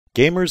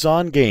Gamers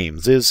on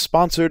Games is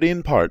sponsored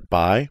in part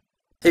by...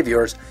 Hey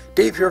viewers,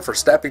 Dave here for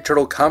Snappy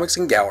Turtle Comics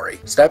and Gallery.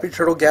 Snappy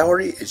Turtle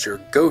Gallery is your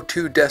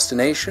go-to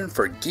destination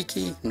for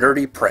geeky,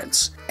 nerdy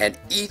prints, and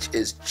each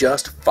is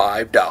just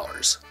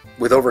 $5.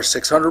 With over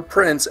 600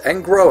 prints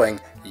and growing,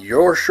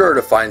 you're sure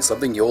to find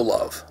something you'll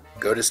love.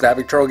 Go to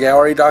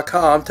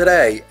snappyturtlegallery.com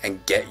today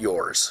and get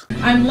yours.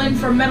 I'm Lynn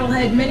from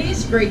Metalhead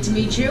Minis. Great to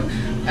meet you.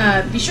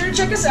 Be sure to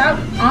check us out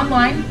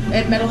online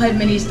at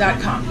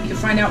metalheadminis.com. You can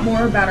find out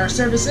more about our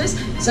services,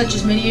 such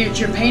as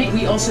miniature painting.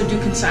 We also do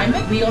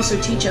consignment. We also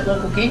teach at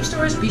local game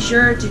stores. Be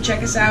sure to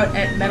check us out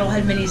at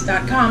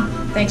metalheadminis.com.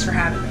 Thanks for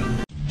having me.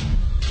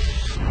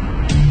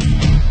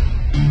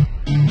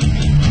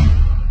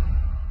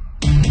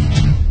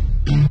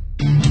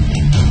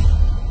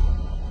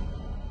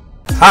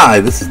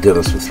 Hi, this is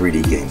Dennis with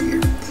 3D Game Gear.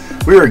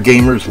 We are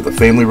gamers with a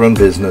family-run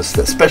business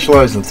that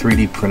specializes in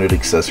 3D printed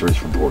accessories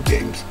for board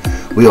games.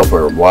 We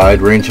offer a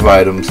wide range of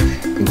items,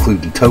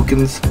 including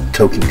tokens,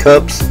 token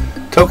cups,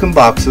 token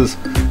boxes,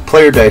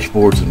 player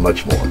dashboards, and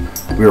much more.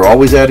 We are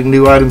always adding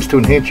new items to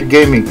enhance your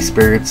gaming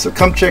experience, so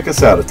come check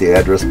us out at the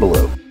address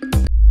below.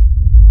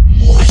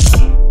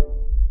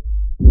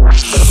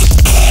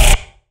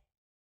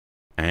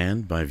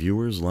 And by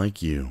viewers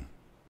like you.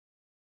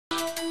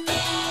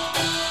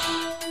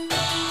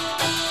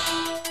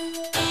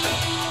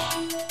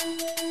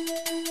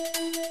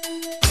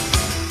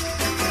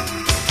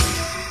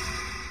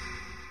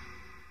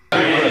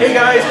 Hey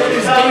guys,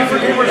 this is Dave for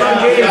Gamers on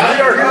Games. We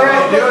are here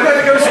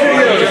at the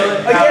Studios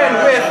again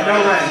with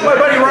my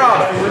buddy Rob.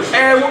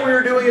 And what we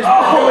were doing is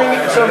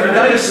doing some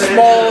nice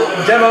small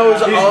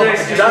demos of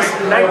Dust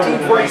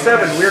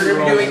 1947. We're going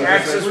to be doing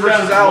Axis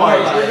versus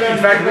Allies. In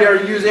fact, we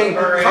are using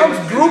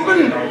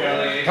Kampfgruppe,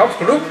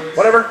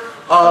 whatever,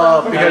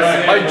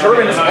 because my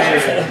German is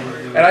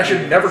awful. And I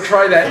should never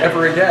try that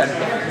ever again.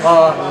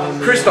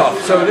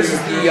 Christoph. So this is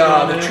the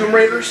Tomb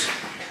Raiders.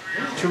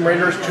 Tomb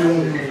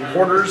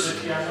Hoarders.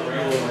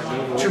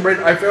 Tomb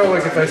Raider. I feel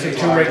like if I say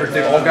Tomb Raiders,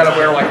 they've all got to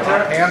wear like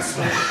hot pants.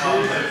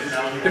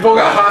 They've all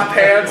got hot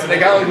pants and they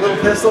got like little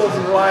pistols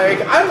and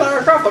like, I'm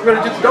Lara Croft, I'm going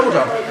to do the double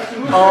jump.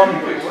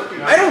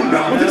 I don't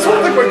know. This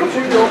whole thing went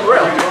completely off the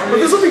rails, but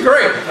this will be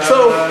great.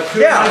 So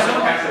yeah,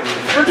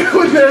 we're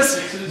doing this.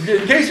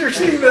 In case you're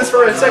seeing this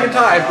for a second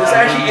time, this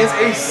actually is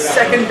a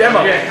second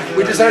demo.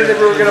 We decided that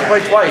we were going to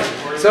play twice.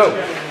 So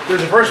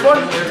there's the first one,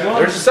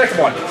 there's the second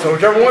one. So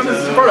whichever one this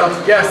is in front of,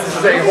 yes, this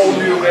is a whole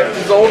new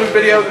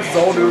video, this is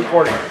a whole new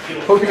recording.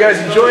 Hope you guys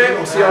enjoy it.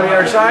 We'll see you on the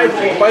other side.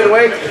 By the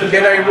way, if you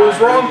get any rules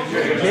wrong,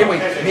 namely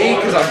me,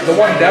 because I'm the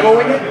one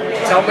demoing it,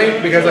 tell me,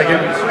 because I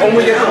can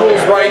only get the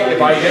rules right.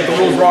 If I get the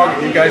rules wrong,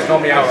 you guys call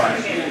me out on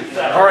it.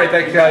 Alright,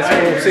 thank you guys.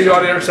 We'll see you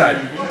on the other side.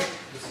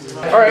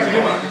 Alright.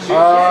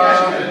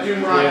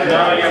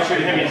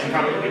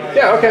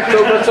 Yeah, okay, so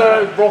let's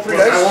roll 3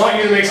 dice. I want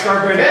you to make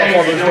Scarboy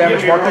all those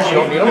damage markers, you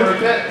don't need them.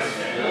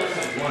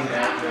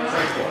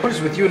 What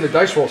is with you in the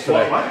dice rolls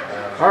today?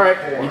 Alright,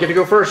 you get to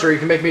go first, or you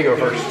can make me go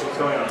first.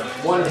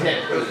 One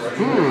hit.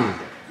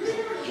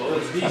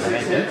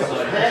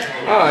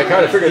 Ah, I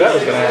kind of figured that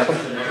was going to happen.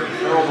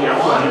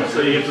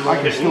 I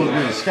can still do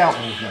the scout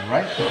move then,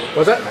 right?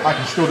 What's that? I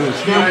can still do the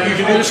scout. You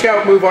can do the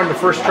scout move on the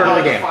first turn of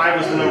the game.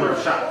 5 is the number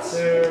of shots.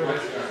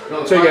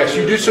 So yes,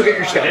 you do still get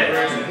your scout move.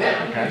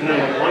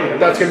 Okay.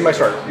 That's going to be my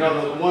start.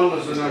 No, the 1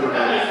 was the number.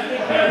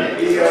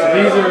 These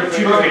are 2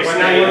 different. So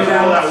now you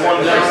roll that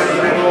 1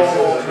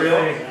 dice.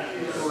 Really?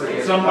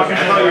 Some I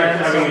thought you were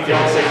having me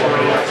down 6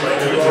 already.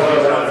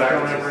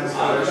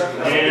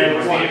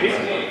 And 1 apiece.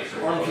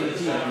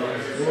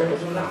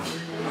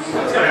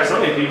 It's gotta have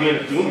something to be in a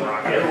Doom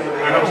Rocket. I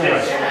understand.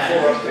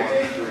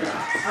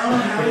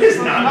 It's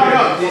not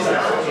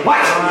good.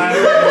 What?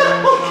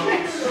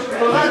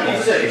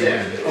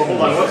 Oh,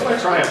 hold on. What's my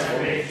triumph?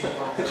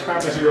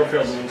 Triumph is your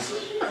failed moves.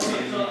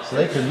 So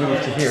they can move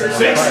to here.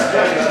 6.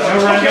 No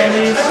random on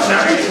these.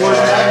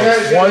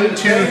 1,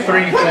 2,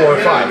 3, 4,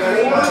 5.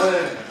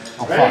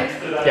 Oh,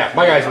 5. Yeah,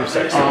 my guys move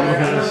 6. Look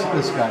at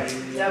this guy.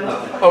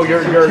 Oh,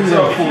 you're 2, 4 is 1,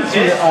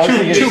 2,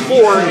 3,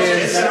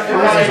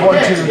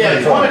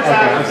 4. Okay,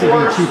 I was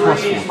thinking 2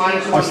 plus 4.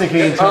 I was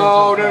thinking.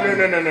 Oh no!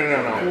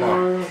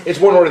 It's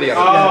one or the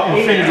other.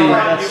 Infinity.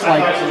 That's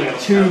like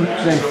 2,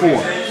 then 4.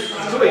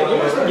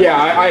 Yeah,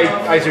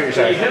 I see what you're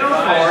saying.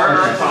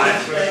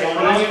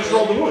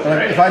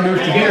 If I move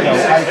to here, though, I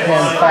can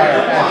fire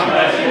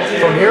at you.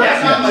 From here?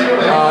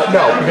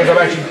 No, because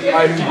you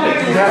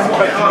have to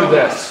cut through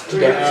this to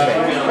get to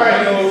me.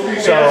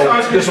 So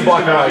this will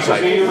block my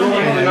eyesight. And you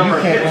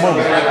can't come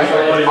over there,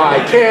 right? I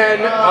can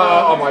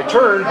on my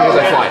turn because I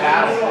fly.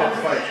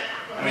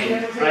 I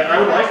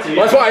would like to.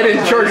 Well, that's why I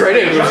didn't charge right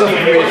in. It was something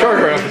for me to charge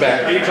right off the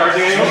bat. Are you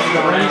charging anything?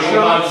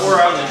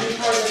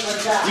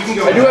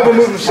 I do have a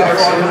move of 6.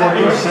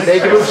 They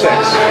can move 6.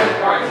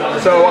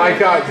 So I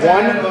got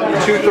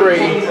 1, 2,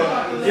 3,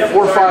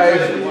 4,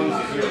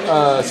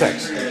 5,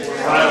 6.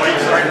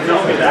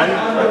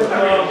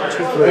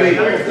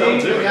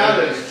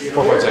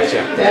 4.6,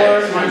 yeah.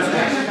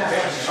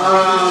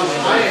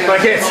 But I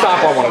can't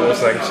stop on one of those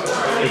things.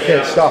 You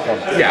can't stop on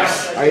it.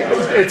 Yes.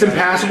 It's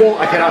impassable.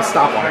 I cannot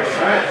stop on it.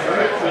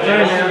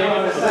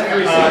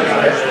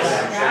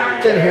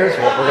 10 here is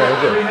what we're going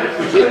to do.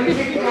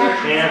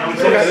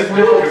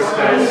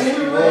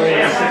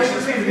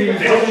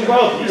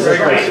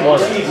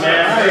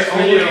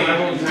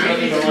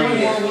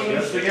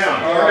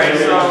 Alright,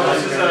 so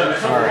this is a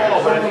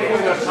ball, but I think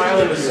we're going to pile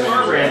in the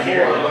Star brand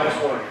here.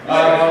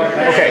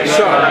 Okay,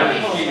 so I'm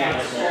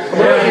going to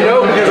let you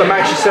know because I'm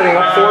actually setting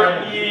up for it.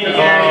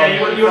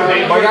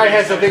 My guy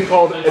has a thing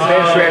called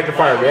Advanced Reactive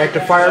Fire.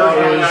 Reactive Fire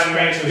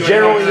is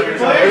generally everything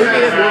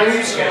that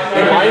moves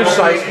in line of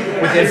sight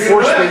within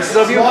 4 spaces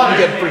of you, you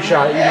get a free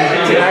shot. You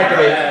can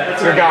activate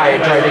your guy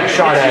and try to take a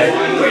shot at it.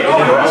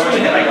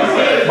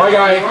 My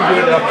guy can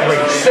do it up to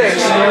range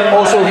 6.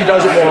 Also, he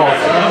does it more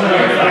often.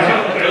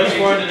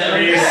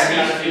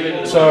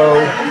 So,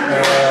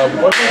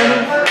 what's the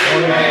number?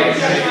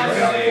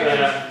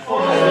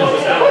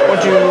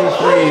 1, 2, 3,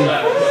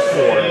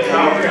 4.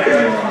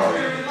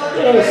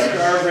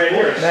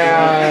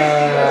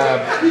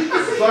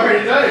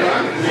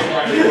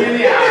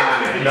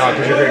 No,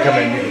 because you're going to come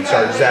in and you can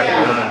start zapping.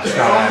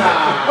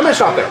 I'm going to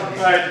stop there.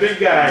 Alright, big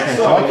guy.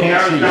 So, I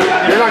can't see you.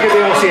 You're not going to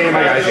be able to see any of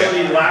my guys yet.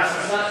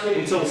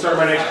 Until the start of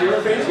my next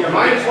hero phase. You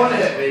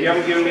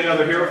haven't given me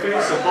another hero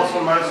phase, so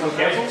 +1, -1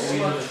 cancels.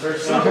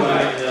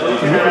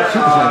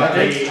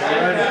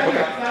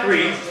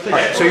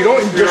 Alright, so you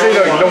don't, just so you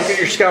know, you don't get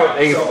your scout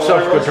a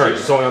subsequent turn.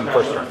 It's only on the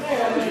first turn.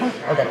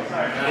 Okay.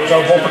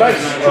 So roll for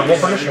dice. So roll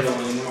for initiative.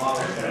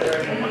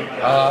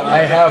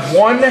 I have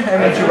 1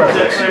 and then 2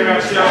 radicals.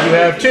 You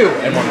have 2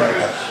 and 1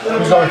 radical.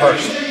 Who's going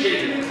first?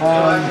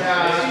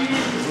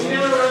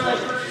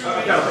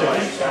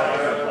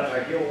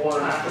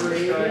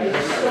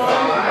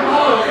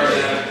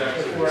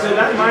 So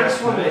that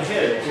 -1 that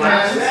hit.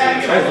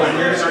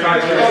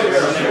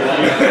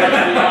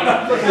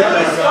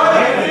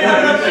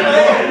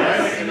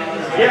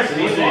 Yes,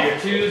 these are your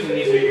 2s and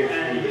these are your 3s.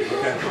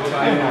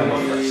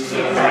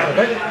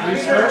 Okay.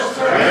 Who's first?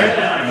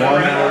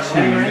 1, 2,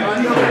 3, 4.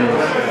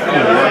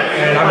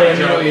 And I'm going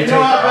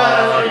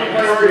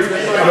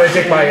to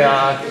take my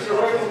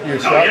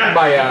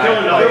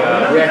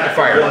reactive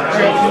fire.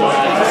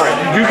 Alright,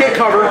 you do get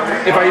cover.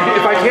 If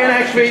I can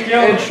activate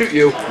and shoot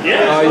you, you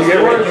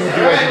get what you do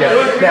as you get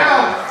it.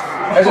 Now,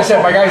 as I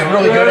said, my guy's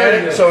really good at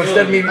it, so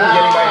instead of me getting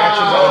my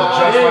actions on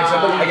just my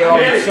symbol, I get all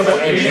the symbol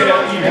and shoot.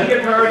 You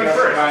get priority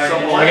first. I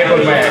get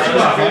both my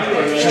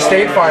actions.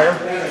 Sustain fire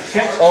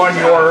on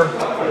your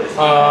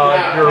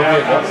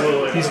vehicle.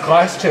 He's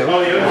class 2.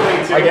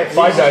 I get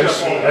 5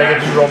 dice, and I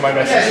get to roll my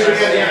misses.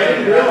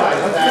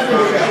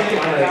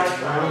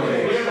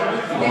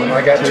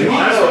 I got 2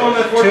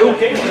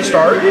 to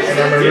start, and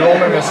I'm going to roll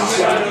my misses.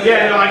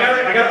 Yeah, no, I got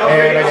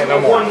And I get no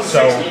more.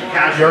 So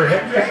you're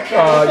taking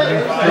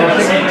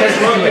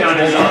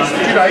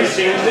 2 dice.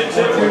 2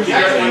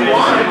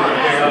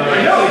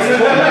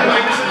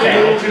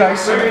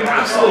 dice.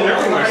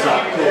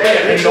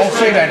 And don't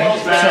save any,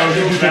 so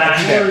you can take the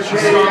 2 damage.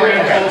 Okay, now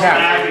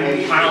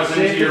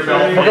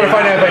we're going to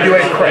find out if I do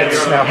any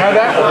crits. Now, how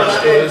that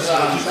works is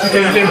because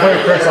you didn't play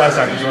crits last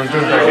time because we were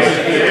doing great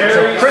games. So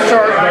crits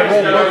are if I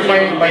roll both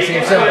my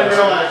same symbols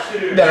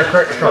that are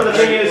crit charges.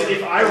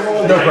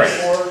 No crit.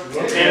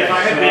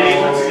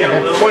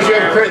 Once you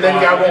have a crit, then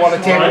you gotta roll on the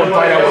table and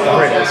find out what the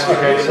crit is.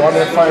 Okay, so I'm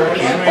gonna fire.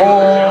 You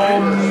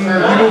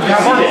move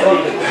half on.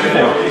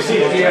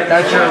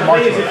 That's your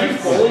march move.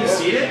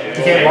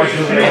 You can't march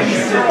move and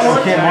shoot.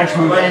 You can't march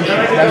move and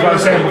shoot. That's what I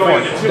was saying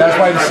before. That's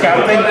why the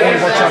scout thing only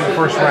works on the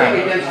first round.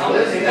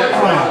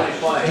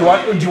 Do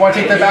you want to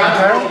take that back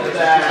entirely?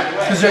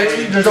 Because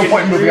there's no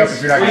point in moving up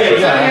if you're not going to.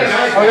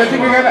 Yeah. Oh, then take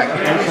your guy back.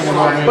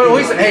 But at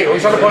least, hey, at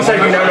least on the plus side,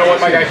 you now know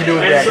what my guy can do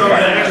with the active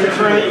fire.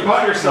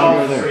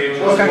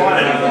 Okay.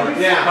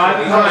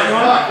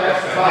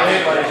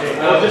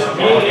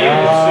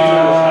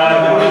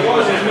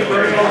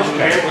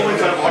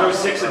 Auto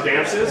 6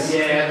 advances.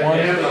 And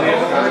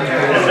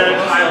then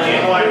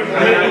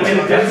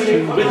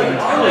piling with a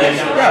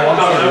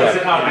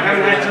I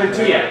haven't had turn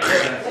 2 yet.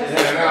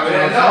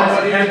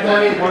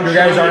 Your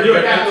guys aren't,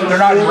 they're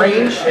not in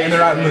range and they're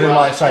not within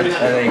line of sight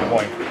at any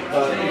point.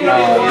 You're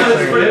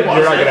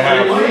not going to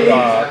have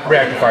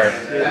reactive fire.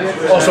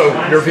 Also,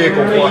 your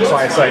vehicle blocks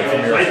line of sight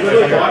from your.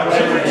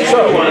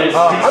 So,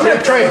 I'm going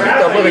to try and beat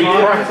the living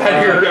crap out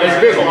of your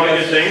vehicle.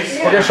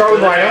 We're going to start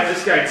with Rhino.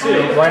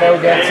 Rhino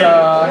gets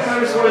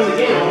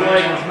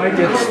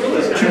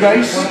 2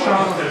 dice,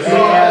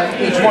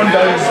 and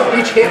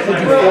each hit will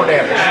do 4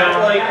 damage.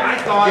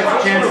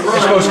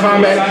 It's close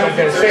combat, you don't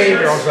get a save,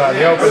 you're also out in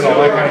the open,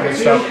 all that kind of good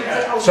stuff.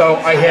 So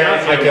I hit,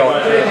 I kill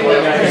it.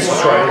 It's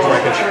destroyed, there's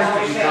wreckage.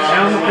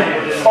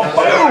 Oh,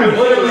 boom!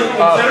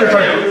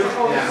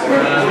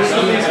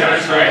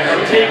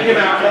 Take him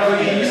out.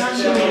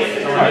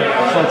 Alright,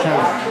 so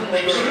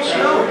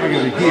I'm going to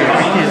be here. I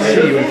can't see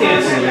you if you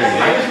can see me.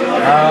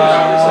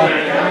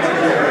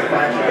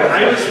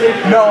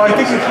 No, I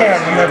think you can.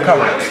 You have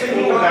cover.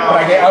 But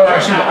I get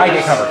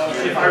covered.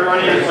 If I run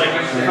in, like,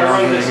 if I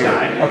run this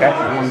guy. Okay.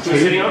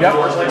 Yep.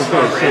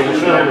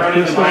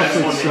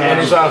 And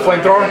his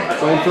flamethrower?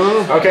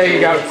 Flamethrower? Okay, you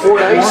got 4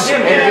 dice,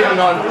 and hitting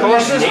on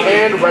crosses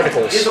and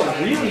reticles.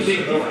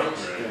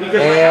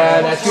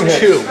 And that's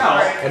 2.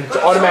 And it's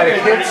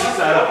automatic hits.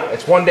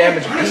 It's 1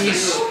 damage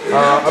apiece.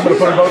 I'm going to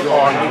put them both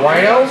on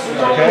Rhino.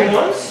 Okay.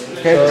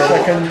 Okay, the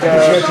second, it's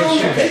going to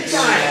take 2 hits.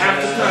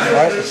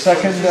 Alright, the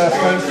second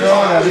flamethrower.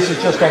 Now this is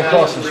just on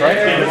crosses, right?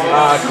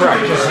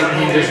 Correct. Just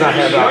he does not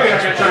have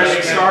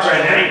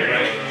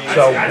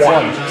so 1.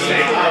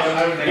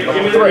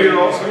 3.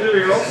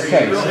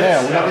 Okay, so now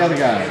we got the other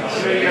guys.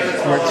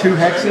 We're at 2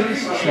 hexes,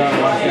 so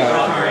I've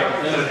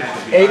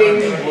got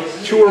aiding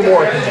 2 or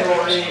more can hit.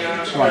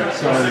 right,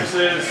 so we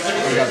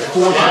got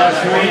 4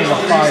 slash 1 and a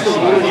 5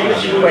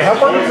 slash 1. Wait, how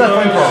far does that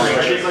flamethrower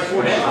reach? The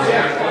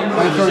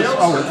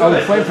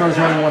flamethrower's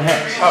only 1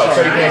 hex. Oh,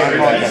 so you can't. You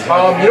know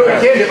what you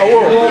can do?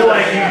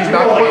 He's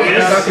not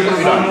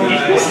completely done.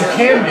 What you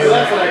can do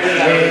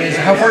is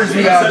how far does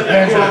the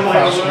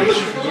Panzer reach?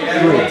 3.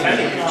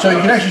 So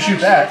you can actually shoot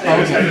that.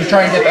 You can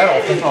try and get that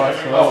off. Alright,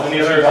 so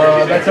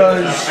that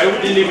does. I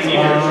didn't even need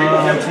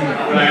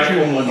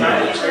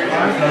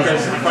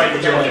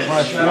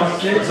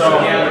So,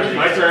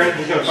 my turn.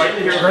 He's going to fight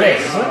the hero.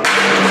 Grenade.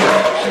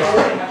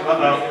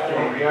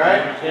 Uh-oh. You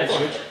alright?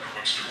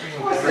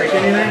 Break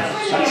anything?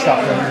 Stop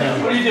them.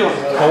 What are you doing?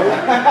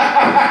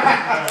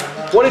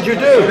 What did you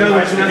do?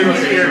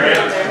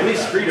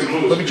 He's free to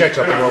move. Let me check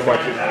something real quick.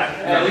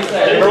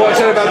 Remember what I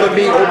said about the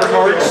me over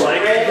cards?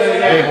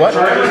 Hey, what?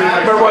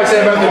 Remember what I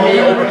said about the me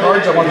over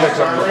cards? I want to check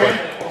something real quick.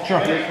 Sure.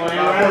 It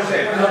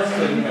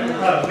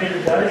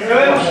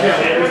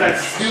was that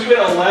stupid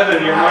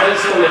 11. You're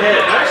minus 1 to hit.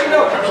 Actually,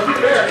 no. To be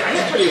fair, I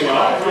did pretty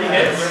well. 3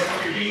 hits.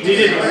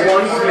 Needed 1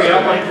 3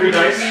 up on 3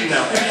 dice. No.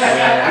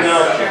 No.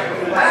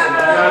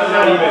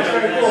 Not even.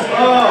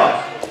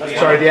 Oh.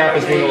 Sorry, the app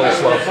is being a little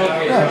slow.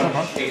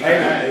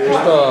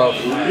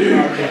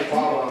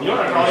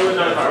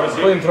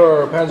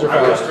 Flamethrower,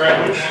 Panzerfaust.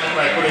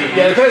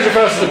 Yeah, the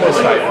Panzerfaust is a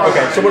mistype.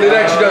 Okay, so what it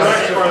actually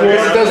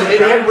does is it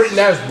had written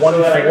as 1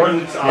 4,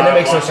 and that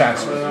makes no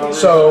sense.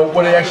 So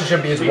what it actually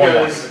should be is 1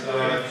 1.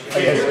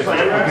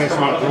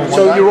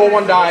 So you roll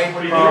 1 die.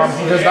 He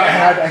does not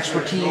have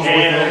expertise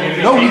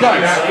with. No, he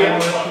does.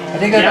 I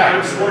take that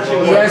back.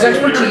 He has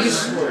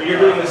expertise,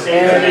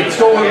 and it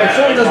still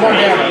does 1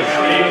 damage.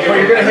 But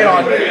you're gonna hit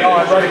on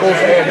reticles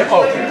and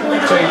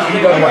so he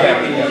does 1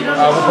 damage.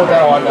 We'll put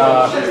that on.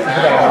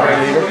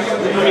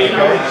 Leader. So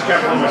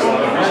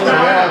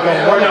now I've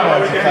got 1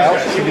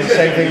 Panzerfaust. Should be the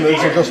same thing.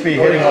 These will just be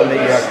hitting on the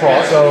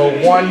cross. So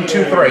 1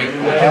 2 3. I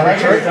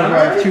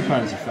have 2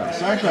 Panzerfaust.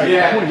 So actually,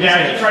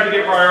 Yeah, you tried to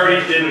get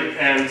priority, didn't,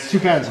 and 2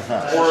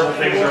 Panzerfaust. horrible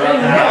things are up.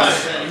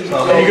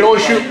 And you can only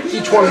shoot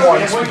each one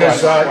once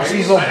because you see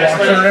these little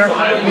blocks under there.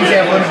 These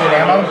have limited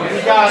ammo,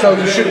 so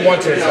you shoot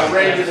once at a time.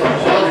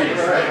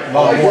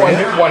 1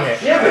 hit.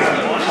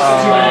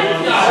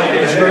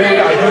 It's great.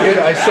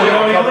 I still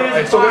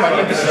get my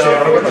emphasis save. I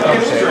don't get my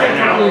cover save.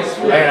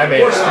 And I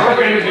made it.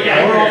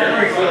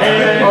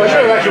 Oh, I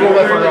should have actually rolled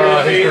that for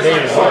his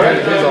grenade as well.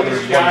 His other one as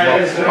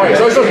well. Alright,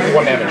 so I still get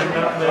 1 damage.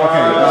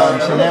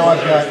 Okay, so now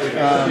I've got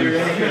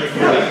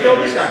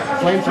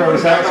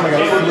flamethrowers out, so I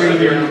got 3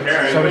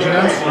 submachine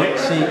guns.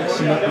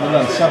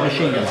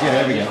 Submachine guns, yeah,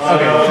 there we go.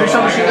 Okay, 3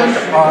 submachine guns.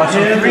 So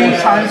 3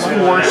 times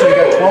 4, so you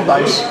got 12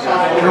 dice.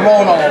 You're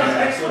rolling all of them.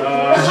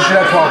 Because you should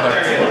have 12 there.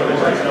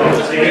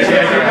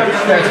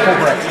 That's full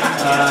break.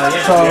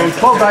 So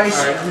 12 dice,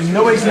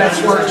 nobody's an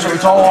expert, so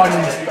it's all on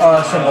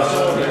symbols.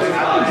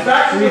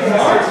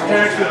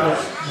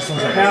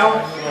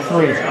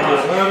 3.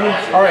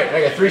 Alright,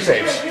 I got 3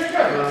 saves. I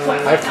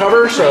have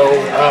cover, so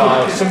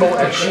symbol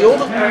and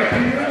shield,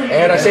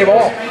 and I save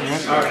all.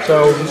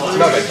 So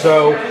nothing.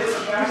 So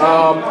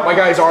my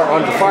guys are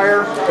under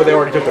fire, but they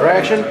already took their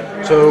action.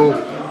 So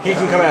he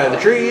can come out of the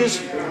trees.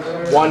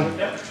 1,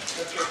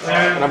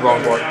 and I'm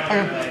going for it.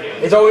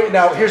 It's always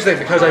now. Here's the thing: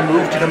 because I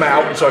moved to come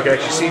out, so I can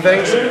actually see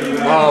things.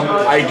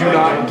 I do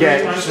not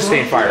get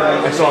sustained fire. I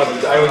always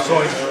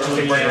saw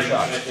sustained regular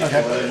shots.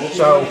 Okay.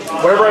 So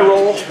whatever I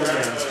roll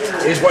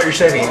is what you're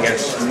saving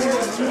against.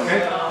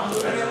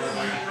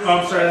 Oh,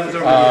 I'm sorry, that was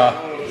over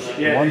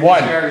here.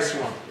 1.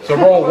 So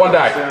roll 1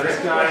 die.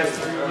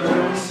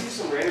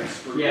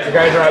 The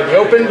guys are out in the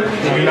open.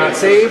 They do not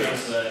save.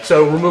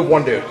 So remove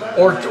 1 dude,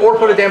 or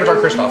put a damage on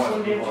Christoph.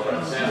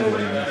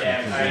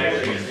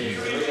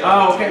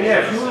 Oh, okay, yeah.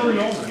 If you were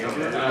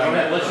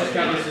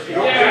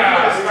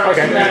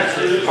Okay.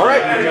 All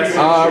right.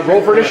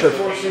 Roll for initiative.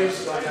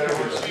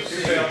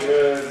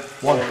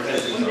 1.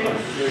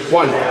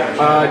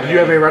 Do you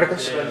have any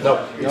reticles? No.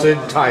 It's a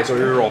tie, so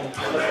you roll.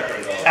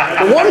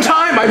 The 1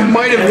 time I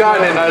might have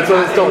gotten it,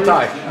 so it's still a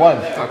tie. 1.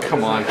 Oh,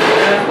 come on.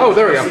 Oh,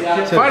 there we go.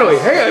 Finally.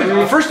 Hey,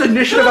 first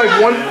initiative I've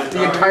won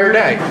the entire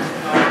day.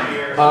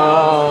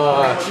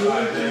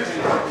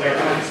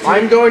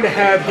 I'm going to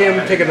have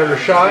him take another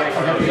shot.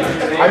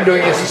 I'm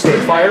doing a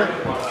sustained fire.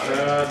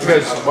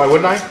 Because why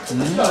wouldn't I?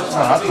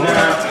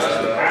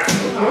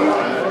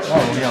 Oh,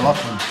 yeah, lots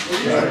of them.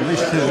 At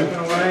least 2. 2.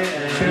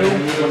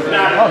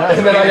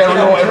 And then I gotta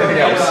roll everything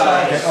else.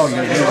 Okay. Oh, you're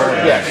going to do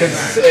everything. Yeah,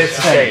 because it's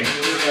the same.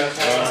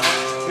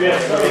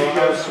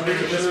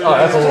 Oh,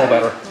 that's a little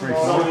better. 3, 4,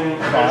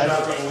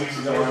 5, 6.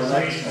 Okay, well,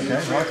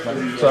 that's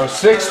better. So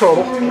 6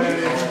 total.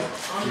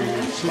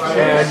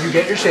 And you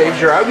get your saves.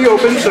 You're out in the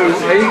open, so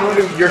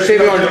you're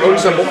saving on your own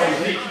symbol.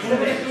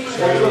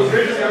 2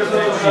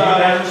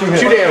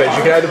 damage.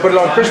 You can either put it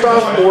on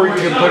Christoph or you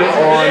can put it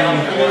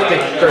on the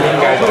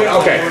 13 guys.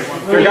 Okay.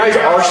 Your guys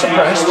are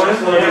suppressed.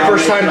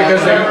 First time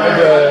because the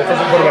first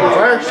one put them on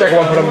fire, second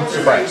one put them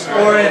suppressed.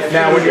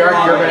 Now when you're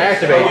going to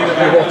activate,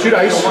 you roll 2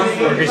 dice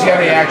because you have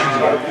any actions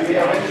you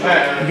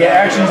get. You get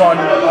actions on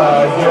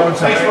your own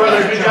symbol. You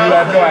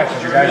have no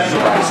actions. Your guys are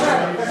suppressed.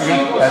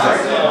 That's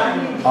it.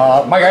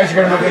 My guys are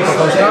going to move into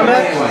close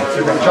combat.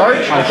 They're going to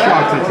charge. I'm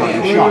shocked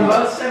at you. I'm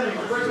shocked.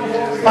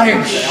 I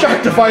am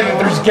shocked to find that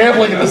there's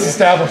gambling in this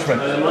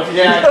establishment.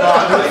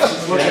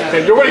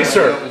 And you're winning,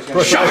 sir.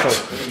 Shocked.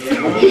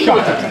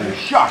 Shocked at you.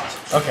 Shocked.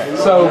 Okay,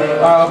 so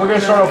we're going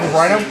to start off with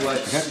Rhino.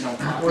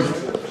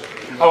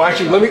 Oh,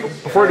 actually, let me,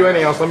 before I do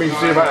anything else, let me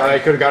see if I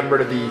could have gotten rid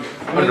of the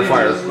under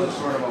fire.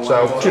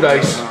 So, 2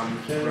 dice.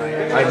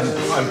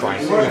 I'm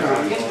fine.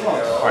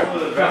 Alright.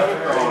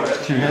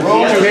 2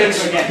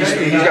 hits. 2 hits.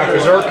 He's got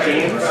Berserk.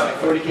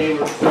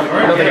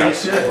 Nothing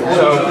else. So,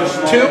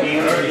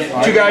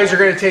 2 guys are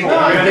going to take 2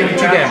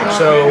 damage.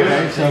 So,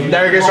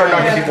 now you're going to start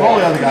knocking people All off.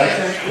 the other guys.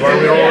 Are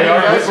we all the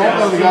other guys? All the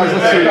other guys.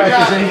 Let's see if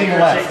there's anything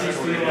left.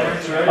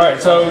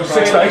 Alright, so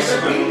 6 dice. 2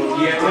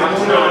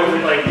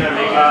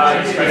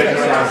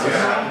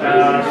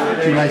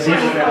 dice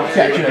each?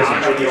 Yeah, 2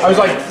 dice each. I was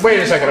like, wait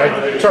a second,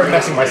 I started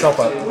messing myself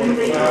up.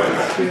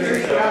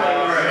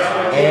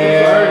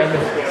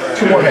 And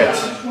 2 more hits.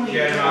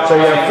 So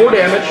you have 4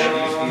 damage.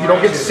 You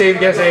don't get to save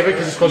against any of it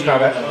because it's close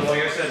combat.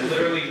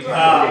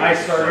 I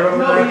started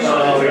over.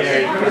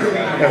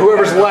 Now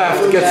whoever's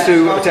left gets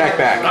to attack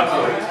back.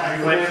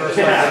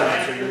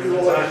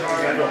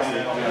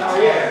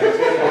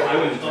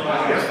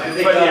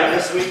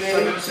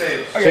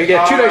 So you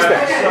get 2 dice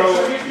back.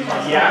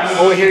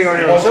 Only hitting on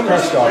your own symbol. I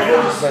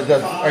guess that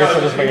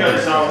doesn't make a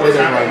difference. It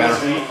doesn't really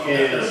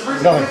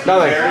matter. Nothing.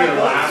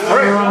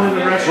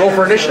 Alright. Roll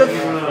for initiative. 3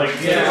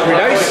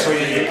 dice.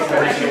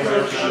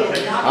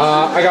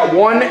 I got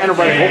 1 and a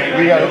rifle.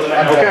 We got it.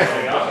 Okay.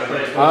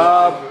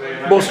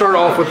 We'll start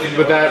off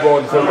with that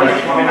rolling for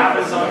right.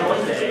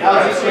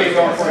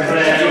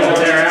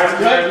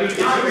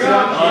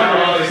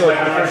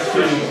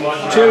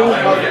 2, 4.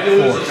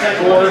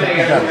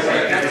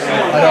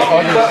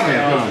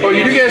 Oh,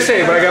 you do get a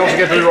save, but I can also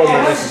get the reroll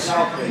more misses.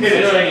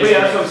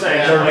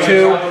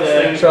 2,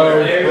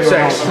 so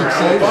 6.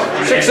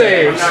 6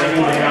 saves.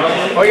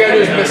 All you gotta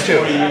do is miss 2.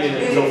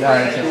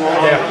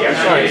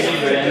 Yeah. Alright.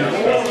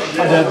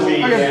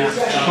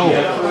 Cool.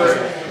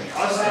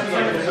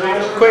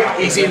 Quick,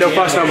 easy, no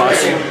fuss, no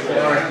muss.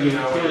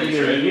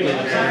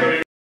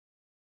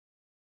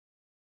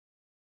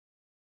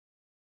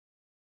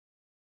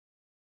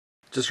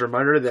 Just a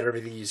reminder that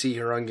everything you see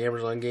here on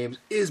Gamers on Games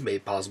is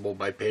made possible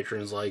by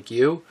patrons like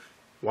you.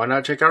 Why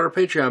not check out our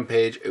Patreon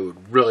page? It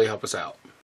would really help us out.